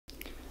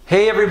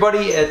Hey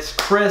everybody, it's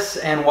Chris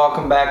and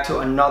welcome back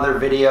to another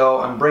video.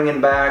 I'm bringing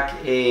back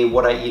a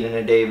what I eat in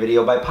a day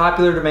video by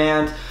popular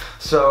demand.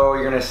 So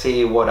you're gonna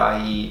see what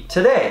I eat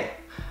today.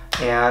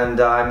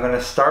 And I'm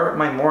gonna start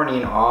my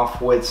morning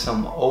off with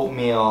some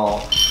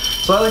oatmeal.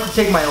 So I like to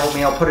take my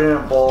oatmeal, put it in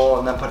a bowl,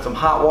 and then put some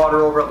hot water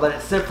over it, let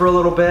it sit for a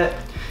little bit.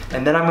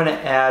 And then I'm gonna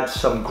add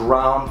some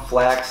ground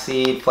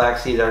flaxseed.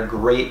 Flaxseed are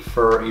great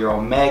for your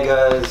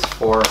omegas,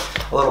 for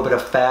a little bit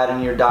of fat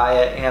in your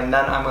diet. And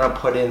then I'm gonna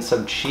put in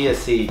some chia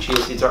seed. Chia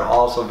seeds are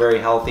also very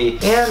healthy.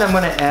 And I'm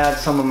gonna add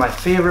some of my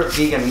favorite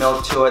vegan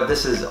milk to it.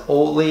 This is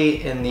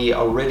Oatly in the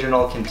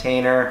original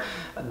container.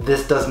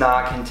 This does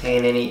not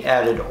contain any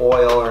added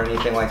oil or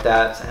anything like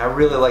that. I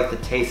really like the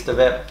taste of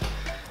it.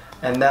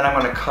 And then I'm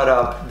gonna cut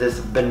up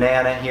this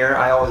banana here.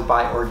 I always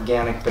buy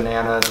organic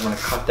bananas. I'm gonna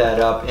cut that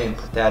up and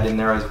put that in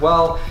there as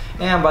well.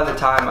 And by the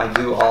time I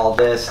do all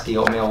this, the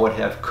oatmeal would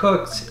have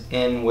cooked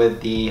in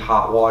with the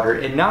hot water,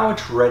 and now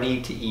it's ready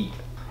to eat.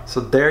 So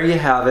there you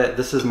have it.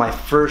 This is my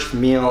first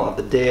meal of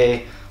the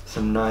day.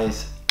 Some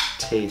nice,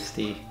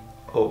 tasty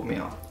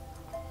oatmeal.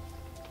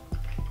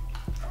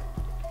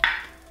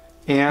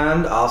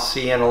 And I'll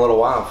see you in a little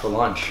while for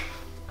lunch.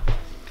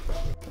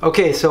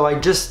 Okay, so I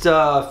just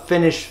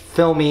finished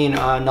filming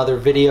another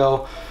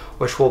video,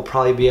 which will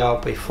probably be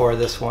out before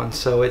this one.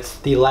 So it's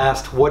the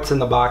last what's in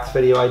the box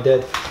video I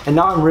did. And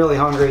now I'm really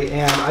hungry,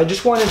 and I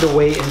just wanted to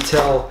wait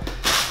until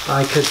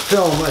I could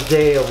film a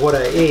day of what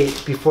I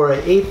ate before I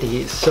ate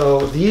these.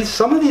 So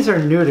some of these are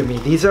new to me.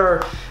 These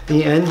are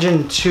the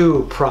Engine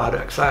 2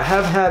 products. I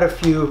have had a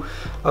few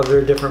of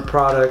their different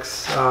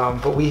products,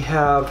 but we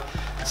have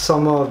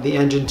some of the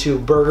Engine 2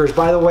 burgers.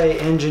 By the way,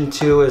 Engine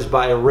 2 is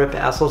by Rip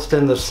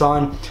Esselstyn, the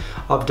son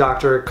of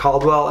Dr.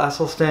 Caldwell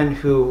Esselstyn,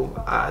 who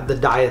the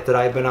diet that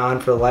I've been on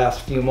for the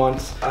last few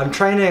months. I'm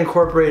trying to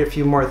incorporate a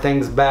few more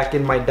things back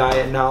in my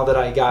diet now that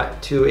I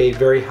got to a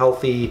very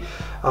healthy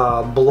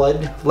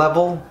blood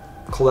level,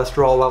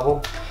 cholesterol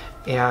level.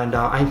 And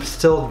I'm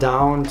still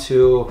down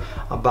to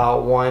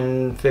about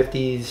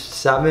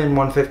 157,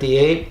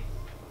 158.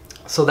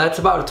 So that's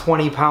about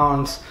 20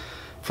 pounds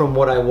from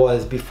what I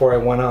was before I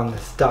went on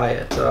this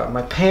diet.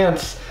 My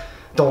pants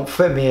don't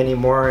fit me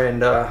anymore,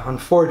 and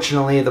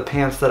unfortunately the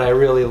pants that I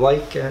really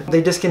like,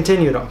 they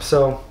discontinued them,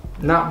 so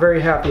not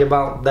very happy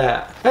about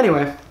that.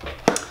 Anyway,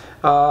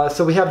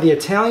 so we have the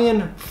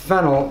Italian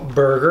fennel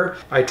burger.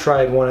 I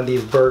tried one of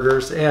these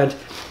burgers, and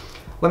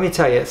let me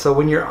tell you, so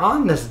when you're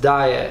on this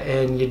diet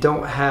and you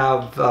don't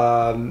have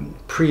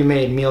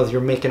pre-made meals,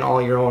 you're making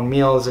all your own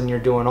meals and you're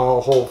doing all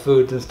whole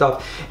foods and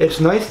stuff, it's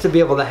nice to be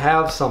able to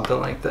have something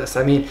like this.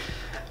 I mean,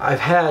 I've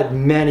had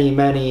many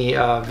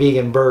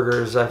vegan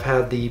burgers. I've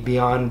had the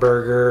Beyond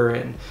Burger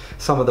and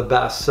some of the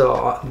best.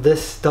 So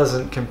this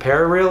doesn't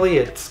compare really.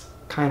 It's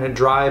kind of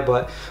dry,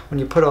 but when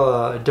you put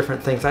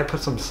different things, I put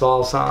some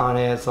salsa on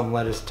it, some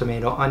lettuce,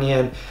 tomato,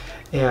 onion,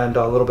 and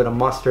a little bit of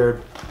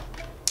mustard.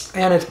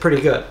 And it's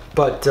pretty good,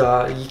 but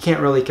you can't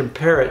really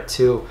compare it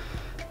to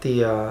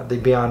the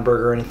Beyond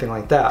Burger or anything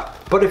like that.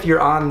 But if you're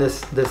on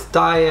this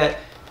diet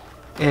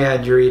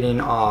and you're eating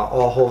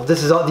all whole,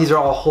 these are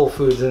all whole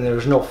foods, and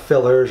there's no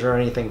fillers or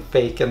anything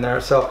fake in there.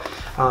 So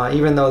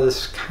even though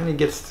this kind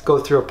of go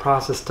through a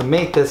process to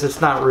make this, it's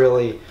not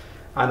really,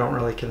 I don't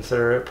really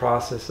consider it a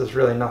process. There's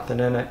really nothing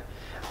in it.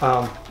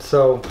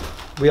 So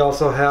we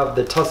also have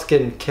the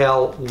Tuscan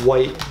Kale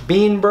White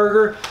Bean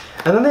Burger.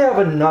 And then they have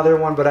another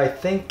one, but I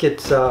think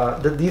it's,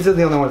 these are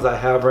the only ones I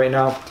have right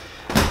now.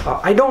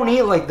 I don't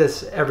eat like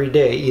this every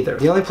day either.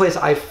 The only place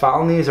I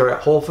found these are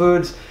at Whole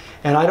Foods,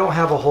 and I don't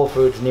have a Whole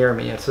Foods near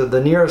me. So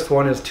the nearest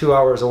one is 2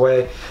 hours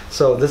away.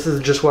 So this is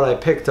just what I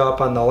picked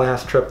up on the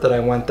last trip that I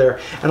went there,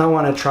 and I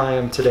want to try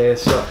them today.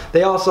 So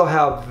they also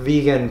have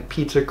vegan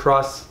pizza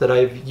crusts that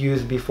I've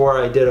used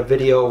before. I did a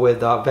video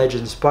with Veg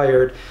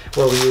Inspired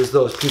where we use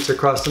those pizza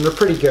crusts, and they're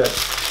pretty good.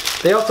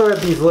 They also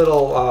have these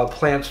little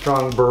Plant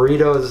Strong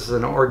burritos. This is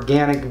an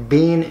organic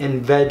bean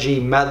and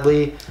veggie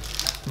medley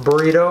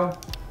burrito.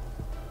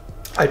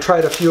 I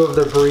tried a few of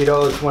the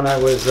burritos when I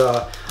was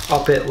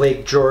up at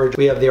Lake George.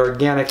 We have the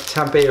organic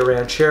tempeh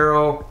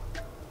ranchero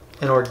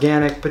and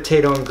organic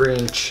potato and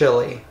green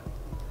chili.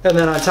 And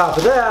then on top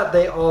of that,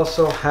 they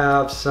also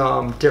have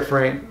some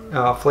different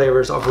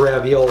flavors of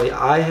ravioli.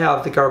 I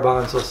have the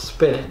garbanzo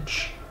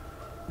spinach.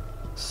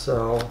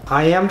 So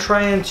I am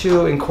trying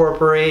to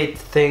incorporate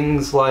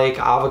things like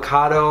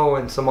avocado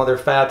and some other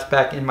fats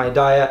back in my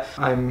diet.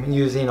 I'm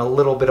using a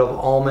little bit of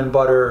almond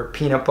butter,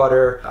 peanut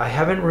butter. I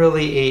haven't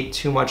really ate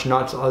too much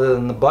nuts other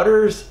than the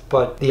butters,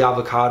 but the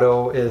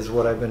avocado is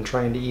what I've been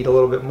trying to eat a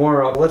little bit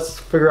more of. Let's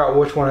figure out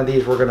which one of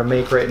these we're gonna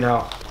make right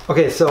now.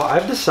 Okay, so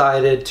I've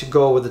decided to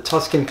go with the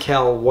Tuscan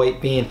Kale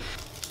White Bean.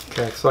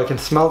 Okay, so I can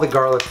smell the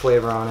garlic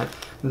flavor on it.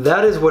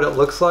 That is what it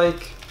looks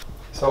like.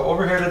 So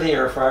over here to the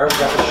air fryer, we've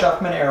got the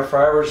Chefman air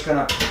fryer. We're just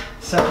gonna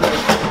simply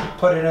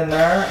put it in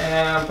there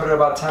and put it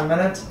about 10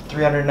 minutes,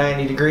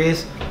 390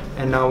 degrees,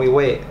 and now we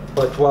wait.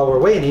 But while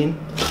we're waiting,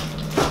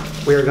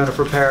 we are gonna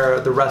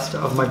prepare the rest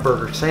of my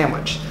burger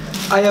sandwich.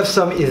 I have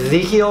some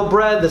Ezekiel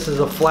bread. This is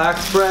a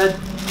flax bread.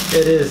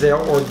 It is an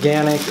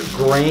organic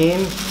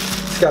grain.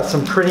 It's got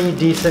some pretty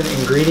decent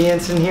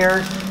ingredients in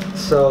here.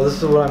 So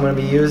this is what I'm going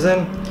to be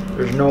using.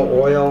 There's no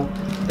oil.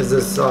 Is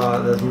this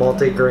this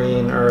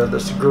multi-grain or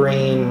this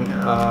grain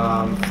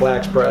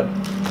flax bread.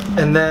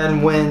 And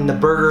then when the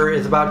burger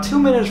is about 2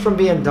 minutes from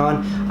being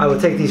done, I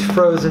will take these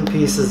frozen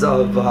pieces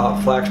of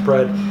flax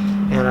bread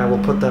and I will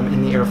put them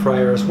in the air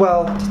fryer as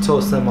well to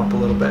toast them up a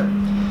little bit.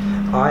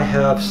 I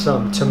have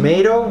some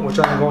tomato, which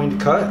I'm going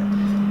to cut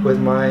with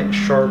my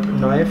sharp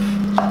knife.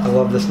 I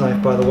love this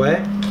knife, by the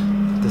way.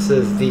 This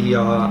is the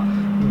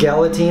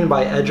Galatine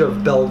by Edge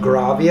of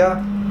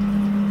Belgravia.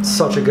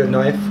 Such a good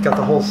knife. Got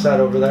the whole set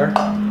over there.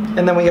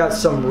 And then we got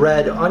some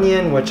red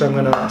onion, which I'm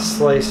gonna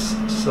slice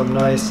some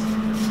nice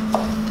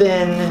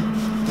thin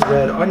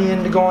red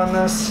onion to go on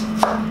this.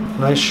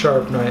 Nice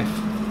sharp knife.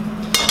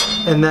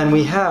 And then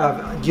we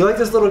have, do you like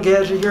this little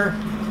gadget here?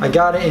 I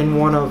got it in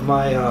one of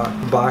my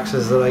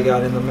boxes that I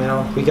got in the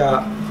mail. We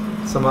got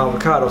some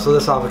avocado. So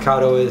this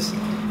avocado is,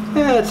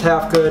 it's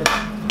half good.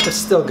 It's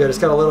still good. It's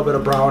got a little bit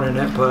of brown in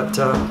it, but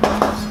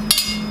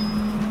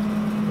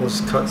we'll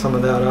just cut some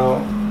of that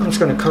out. I'm just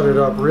going to cut it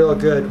up real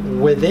good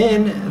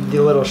within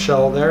the little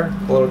shell there,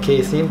 a little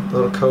casing, a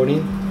little coating,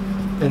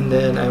 and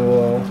then I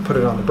will put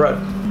it on the bread.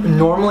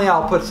 Normally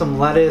I'll put some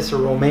lettuce or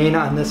romaine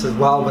on this as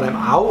well, but I'm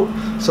out.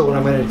 So what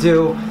I'm going to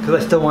do,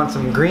 because I still want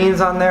some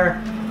greens on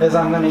there, is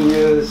I'm going to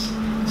use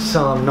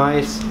some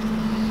nice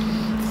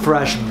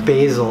fresh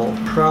basil.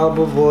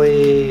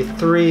 Probably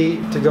 3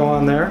 to go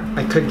on there.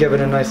 I could give it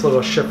a nice little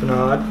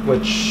chiffonade,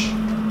 which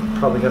I'm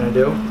probably going to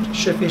do.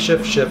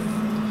 Chiffonade.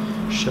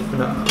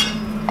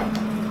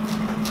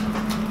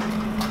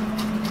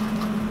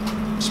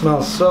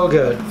 Smells so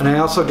good. And I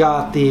also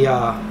got the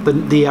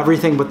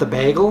everything but the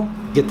bagel.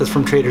 Get this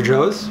from Trader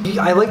Joe's.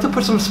 I like to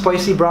put some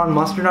spicy brown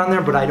mustard on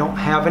there, but I don't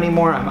have any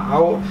more. I'm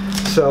out.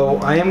 So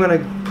I am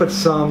gonna put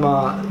some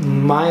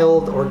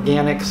mild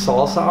organic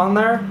salsa on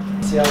there.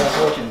 See how that's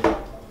looking.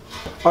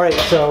 All right,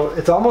 so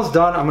it's almost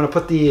done. I'm gonna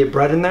put the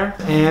bread in there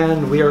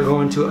and we are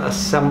going to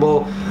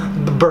assemble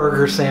the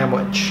burger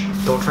sandwich.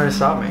 Don't try to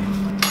stop me.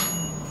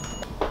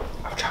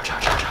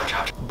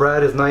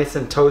 Bread is nice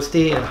and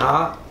toasty and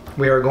hot.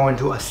 We are going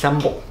to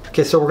assemble.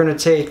 Okay, so we're gonna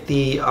take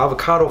the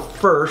avocado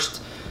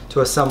first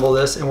to assemble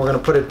this, and we're gonna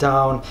put it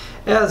down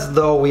as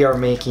though we are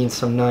making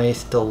some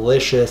nice,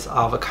 delicious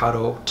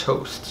avocado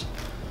toast.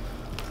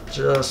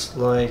 Just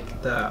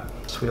like that.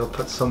 So we'll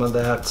put some of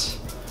that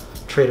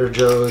Trader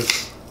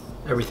Joe's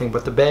everything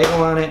but the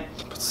bagel on it.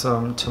 Put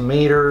some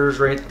tomatoes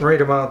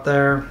right about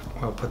there.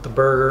 We'll put the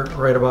burger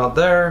right about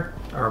there.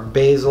 Our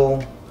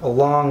basil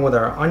along with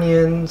our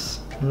onions.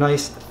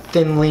 Nice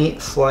thinly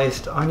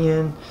sliced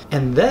onion.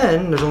 And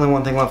then there's only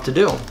one thing left to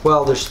do.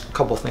 Well, there's a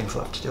couple things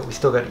left to do. We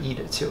still got to eat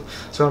it too.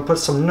 So I'm gonna put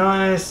some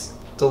nice,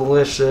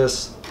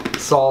 delicious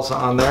salsa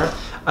on there.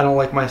 I don't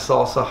like my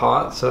salsa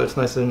hot, so it's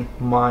nice and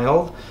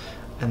mild.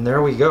 And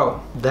there we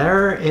go.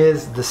 There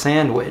is the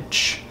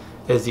sandwich,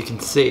 as you can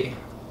see.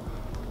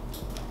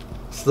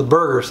 It's the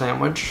burger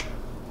sandwich.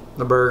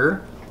 The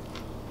burger.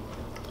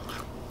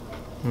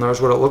 And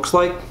there's what it looks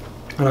like.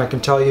 And I can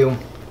tell you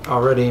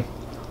already,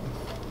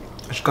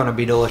 it's gonna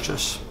be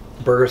delicious.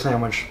 Burger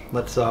sandwich.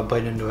 Let's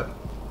bite into it.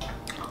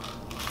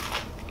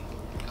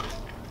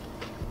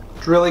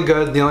 It's really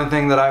good. The only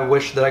thing that I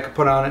wish that I could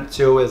put on it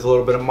too is a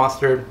little bit of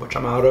mustard, which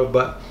I'm out of,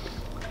 but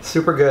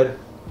super good.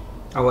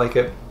 I like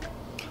it.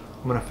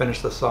 I'm gonna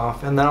finish this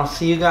off, and then I'll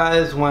see you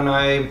guys when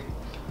I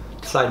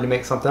decide to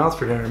make something else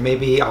for dinner.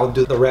 Maybe I'll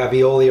do the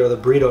ravioli or the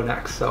burrito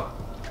next, so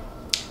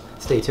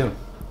stay tuned.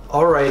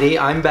 Alrighty,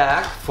 I'm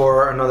back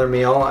for another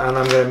meal, and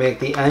I'm gonna make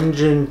the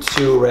Engine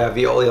 2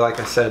 ravioli like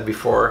I said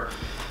before.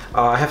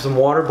 I have some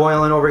water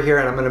boiling over here,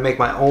 and I'm gonna make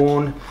my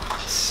own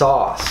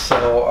sauce.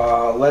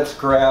 So let's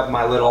grab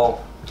my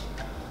little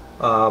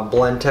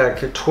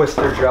Blendtec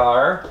twister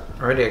jar.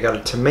 Alrighty, I got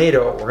a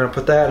tomato. We're gonna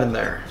put that in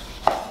there.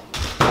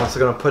 I'm also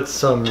gonna put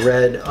some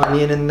red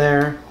onion in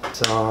there,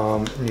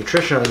 some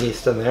nutritional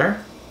yeast in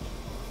there,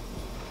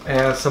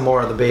 and some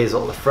more of the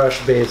basil, the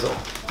fresh basil.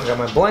 I got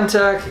my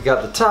Blendtec, I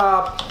got the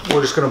top.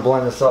 We're just gonna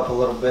blend this up a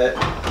little bit.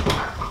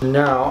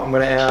 Now I'm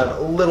gonna add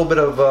a little bit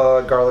of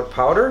garlic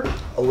powder,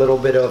 a little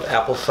bit of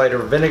apple cider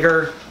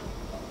vinegar,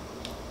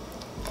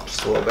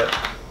 just a little bit,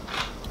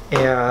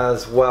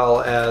 as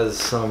well as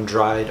some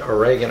dried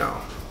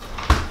oregano.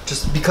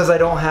 Just because I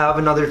don't have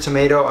another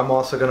tomato, I'm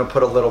also gonna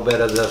put a little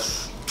bit of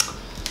this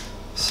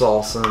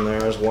salsa in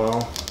there as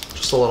well.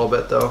 Just a little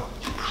bit though,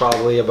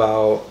 probably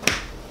about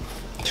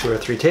 2 or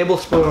 3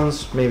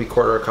 tablespoons, maybe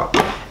 1/4 cup.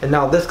 And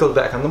now this goes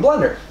back on the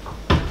blender.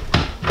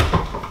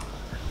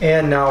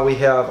 And now we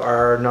have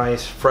our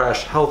nice,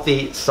 fresh,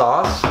 healthy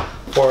sauce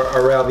for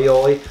our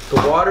ravioli.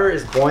 The water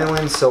is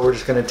boiling, so we're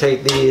just gonna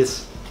take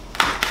these,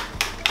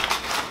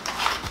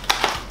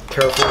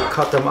 carefully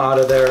cut them out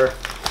of there.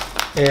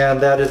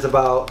 And that's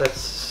about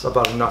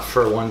enough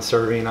for 1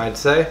 serving, I'd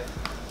say.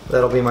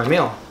 That'll be my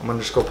meal. I'm gonna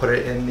just go put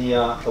it in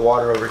the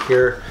water over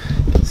here.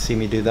 You can see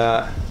me do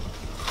that.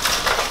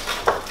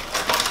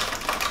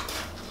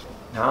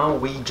 Now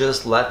we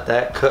just let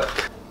that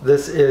cook.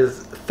 This is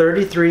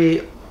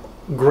 33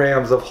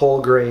 grams of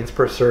whole grains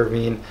per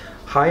serving,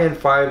 high in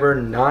fiber,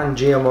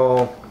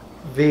 non-GMO,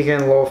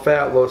 vegan, low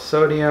fat, low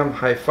sodium,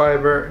 high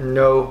fiber,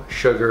 no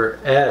sugar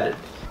added.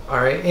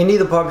 Alright, Indy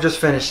the Pup just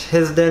finished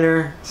his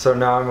dinner, so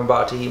now I'm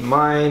about to eat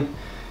mine.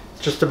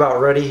 It's just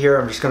about ready here.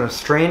 I'm just going to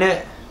strain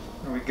it.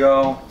 There we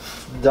go.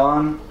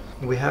 Done.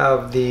 We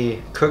have the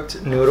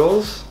cooked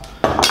noodles.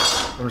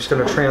 I'm just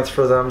going to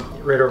transfer them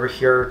right over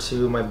here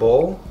to my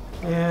bowl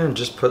and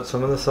just put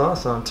some of the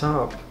sauce on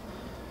top.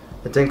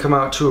 It didn't come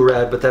out too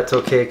red, but that's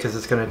okay because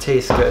it's going to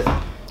taste good.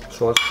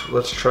 So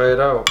let's try it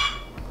out.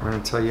 I'm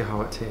going to tell you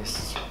how it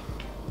tastes.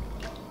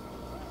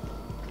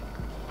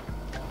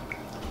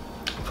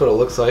 That's what it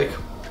looks like.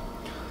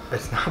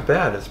 It's not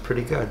bad. It's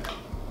pretty good.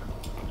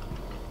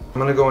 I'm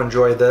going to go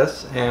enjoy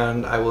this,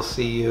 and I will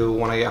see you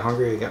when I get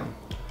hungry again.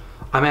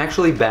 I'm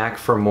actually back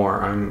for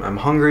more. I'm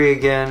hungry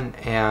again,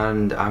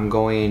 and I'm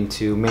going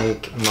to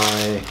make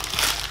my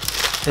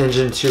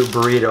Engine 2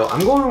 burrito. I'm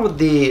going with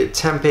the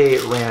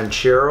tempeh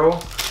ranchero,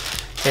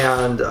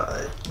 and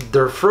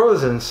they're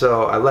frozen,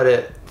 so I let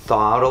it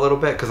thaw out a little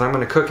bit because I'm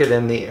going to cook it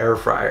in the air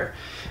fryer.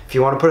 If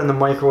you want to put it in the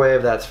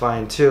microwave, that's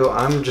fine too.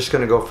 I'm just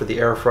going to go for the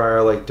air fryer.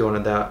 I like doing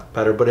it that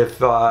better. But if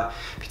you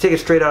take it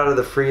straight out of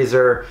the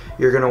freezer,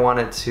 you're going to want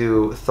it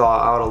to thaw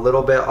out a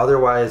little bit.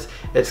 Otherwise,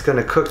 it's going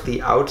to cook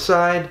the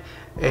outside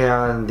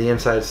and the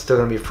inside is still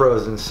going to be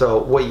frozen.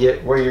 So what you're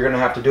going to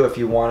have to do if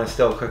you want to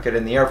still cook it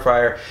in the air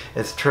fryer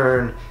is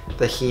turn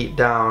the heat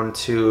down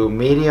to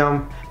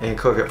medium and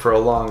cook it for a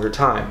longer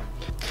time.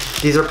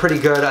 These are pretty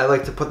good. I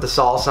like to put the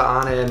salsa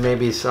on it and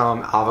maybe some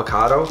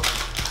avocado.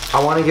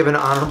 I want to give an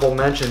honorable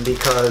mention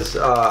because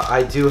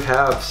I do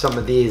have some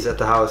of these at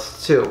the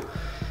house too.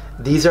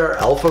 These are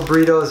Alpha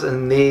burritos,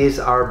 and these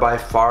are by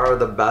far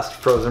the best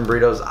frozen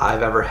burritos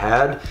I've ever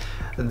had.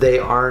 They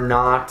are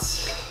not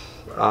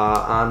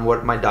on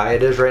what my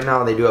diet is right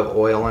now. They do have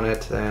oil in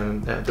it,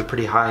 and they're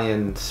pretty high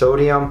in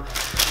sodium.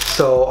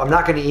 So I'm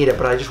not going to eat it,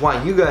 but I just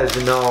want you guys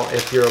to know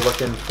if you're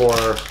looking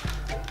for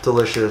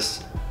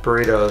delicious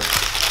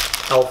burritos.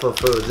 Alpha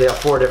Foods. They have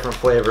 4 different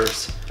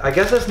flavors. I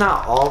guess it's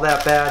not all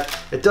that bad.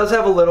 It does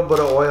have a little bit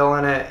of oil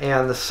in it,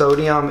 and the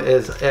sodium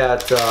is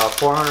at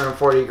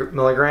 440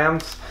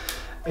 milligrams.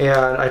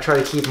 And I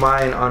try to keep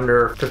mine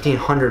under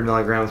 1500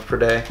 milligrams per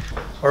day.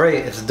 Alright,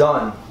 it's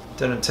done.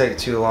 Didn't take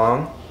too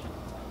long.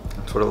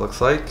 That's what it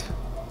looks like.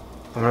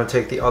 I'm going to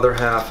take the other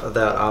half of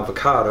that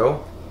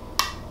avocado,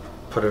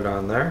 put it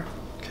on there.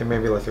 Okay,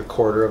 maybe like a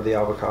quarter of the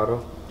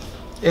avocado.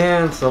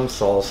 And some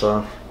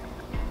salsa.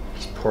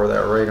 Just pour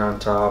that right on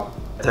top.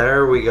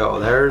 There we go.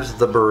 There's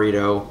the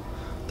burrito.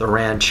 The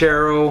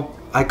ranchero.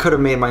 I could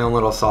have made my own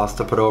little sauce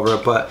to put over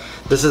it, but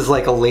this is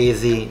like a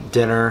lazy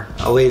dinner,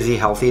 a lazy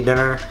healthy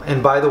dinner.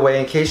 And by the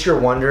way, in case you're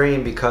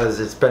wondering, because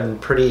it's been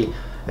pretty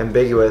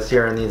ambiguous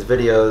here in these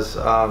videos,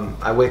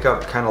 I wake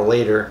up kind of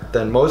later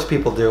than most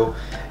people do,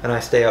 and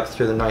I stay up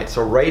through the night.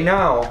 So right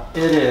now,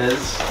 it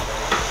is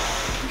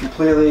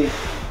completely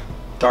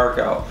dark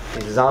out.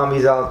 There's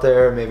zombies out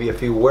there, maybe a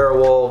few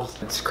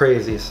werewolves. It's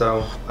crazy.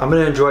 So I'm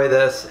gonna enjoy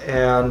this,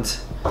 and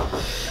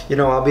you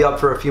know, I'll be up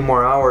for a few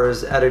more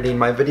hours editing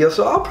my video,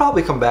 so I'll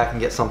probably come back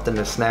and get something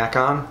to snack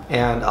on,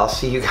 and I'll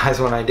see you guys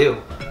when I do.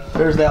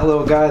 There's that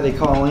little guy they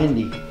call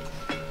Indy.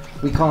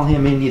 We call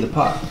him Indy the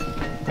Pup.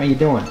 How you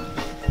doing?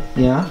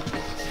 Yeah?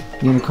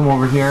 You gonna come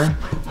over here?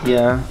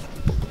 Yeah.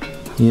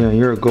 Yeah,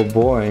 you're a good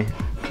boy.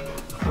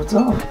 What's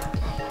up?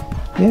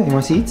 Yeah, you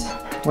want seats?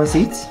 Want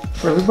seats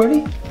for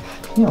everybody?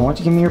 Yeah, why don't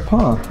you give me your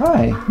paw?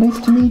 Hi, nice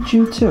to meet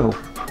you too.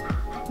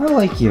 I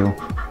like you.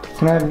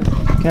 Can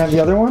I have the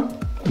other one?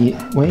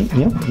 Yeah, wait,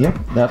 yep,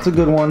 that's a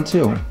good one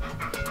too.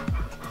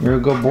 You're a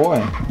good boy.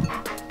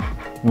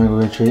 You wanna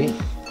go get a treat?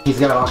 He's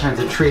got all kinds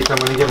of treats. I'm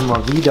gonna give him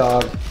a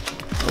V-Dog,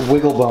 a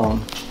wiggle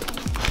bone.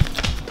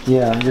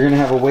 Yeah, you're gonna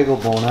have a wiggle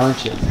bone,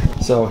 aren't you?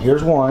 So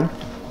here's one.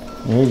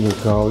 There you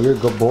go, you're a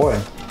good boy.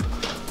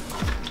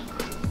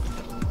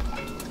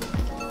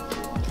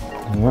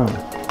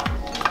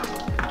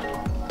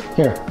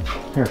 Yeah.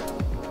 Here,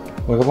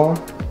 wiggle bone.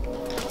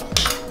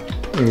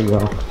 There you go.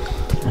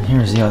 And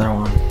here's the other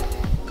one.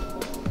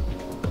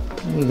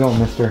 There you go,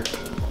 mister.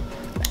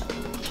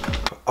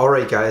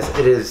 Alright guys,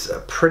 it is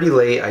pretty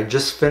late. I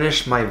just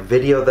finished my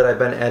video that I've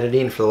been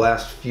editing for the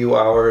last few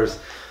hours.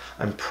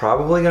 I'm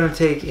probably going to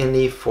take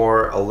Indy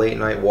for a late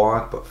night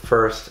walk, but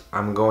first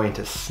I'm going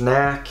to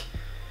snack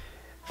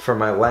for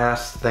my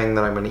last thing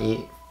that I'm going to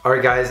eat.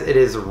 Alright guys, it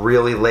is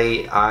really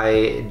late.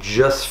 I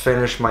just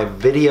finished my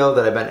video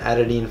that I've been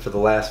editing for the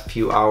last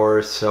few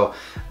hours, so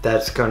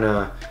that's going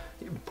to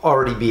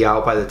already be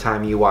out by the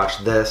time you watch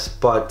this.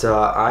 But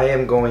I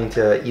am going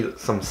to eat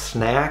some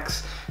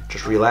snacks,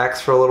 just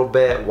relax for a little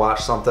bit,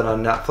 watch something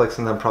on Netflix,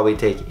 and then probably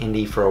take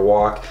Indy for a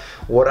walk.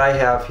 What I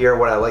have here,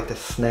 what I like to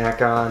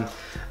snack on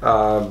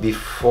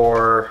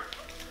before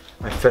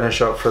I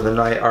finish up for the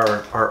night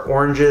are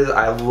oranges.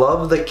 I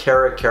love the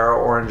Cara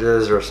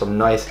oranges, or some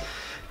nice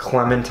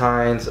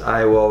clementines.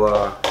 I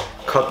will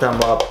cut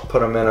them up, put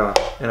them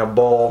in a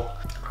bowl.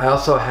 I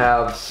also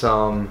have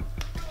some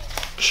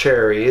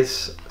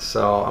cherries,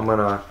 so I'm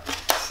gonna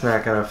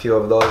snack on a few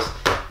of those.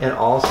 And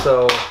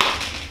also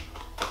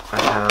I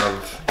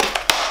have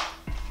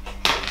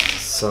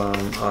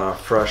some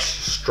fresh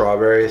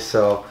strawberries,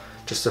 so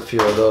just a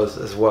few of those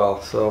as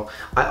well. So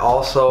I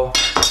also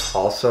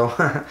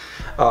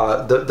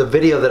the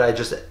video that I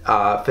just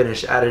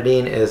finished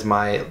editing is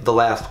the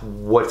last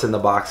what's in the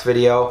box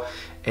video,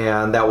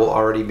 and that will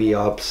already be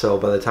up. So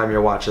by the time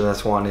you're watching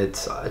this one,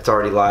 it's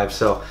already live.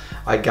 So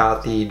I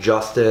got the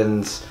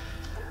Justin's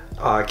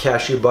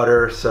cashew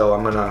butter, so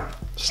I'm gonna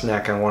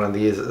snack on one of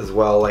these as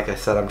well. Like I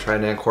said, I'm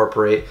trying to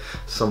incorporate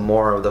some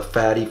more of the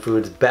fatty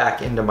foods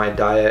back into my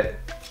diet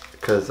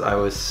because I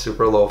was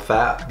super low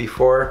fat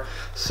before,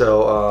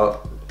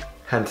 so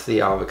hence the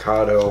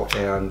avocado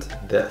and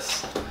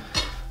this.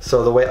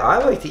 So the way I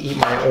like to eat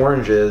my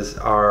oranges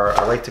are,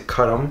 I like to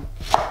cut them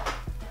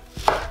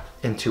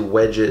into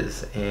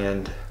wedges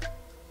and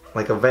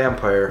like a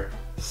vampire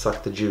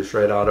suck the juice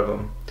right out of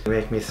them. They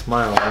make me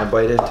smile when I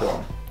bite into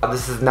them.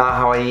 This is not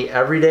how I eat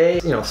every day.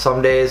 You know,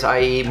 some days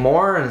I eat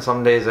more and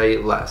some days I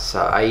eat less.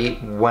 I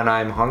eat when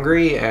I'm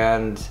hungry,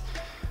 and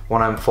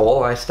when I'm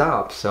full I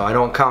stop. So I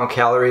don't count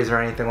calories or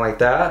anything like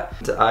that.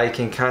 I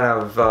can kind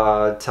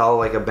of tell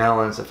like a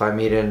balance if I'm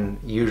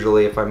eating,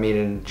 usually if I'm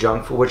eating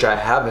junk food, which I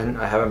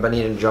haven't been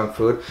eating junk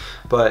food,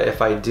 but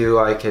if I do,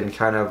 I can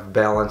kind of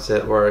balance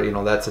it where, you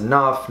know, that's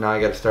enough, now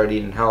I gotta start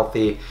eating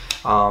healthy.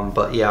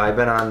 But yeah, I've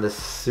been on this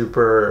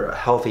super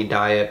healthy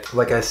diet.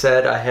 Like I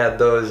said, I had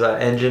those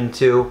Engine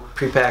 2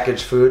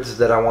 prepackaged foods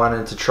that I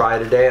wanted to try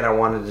today, and I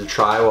wanted to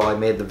try while I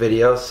made the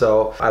video,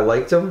 so I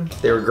liked them.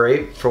 They were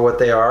great for what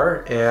they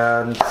are,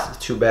 and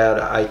too bad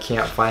I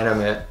can't find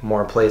them at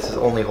more places,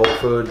 only Whole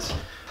Foods.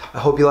 I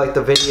hope you liked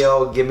the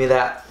video. Give me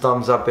that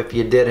thumbs up if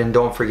you did, and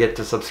don't forget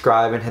to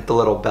subscribe and hit the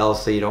little bell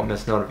so you don't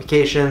miss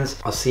notifications.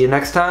 I'll see you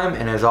next time,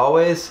 and as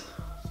always,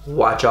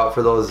 watch out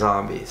for those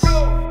zombies.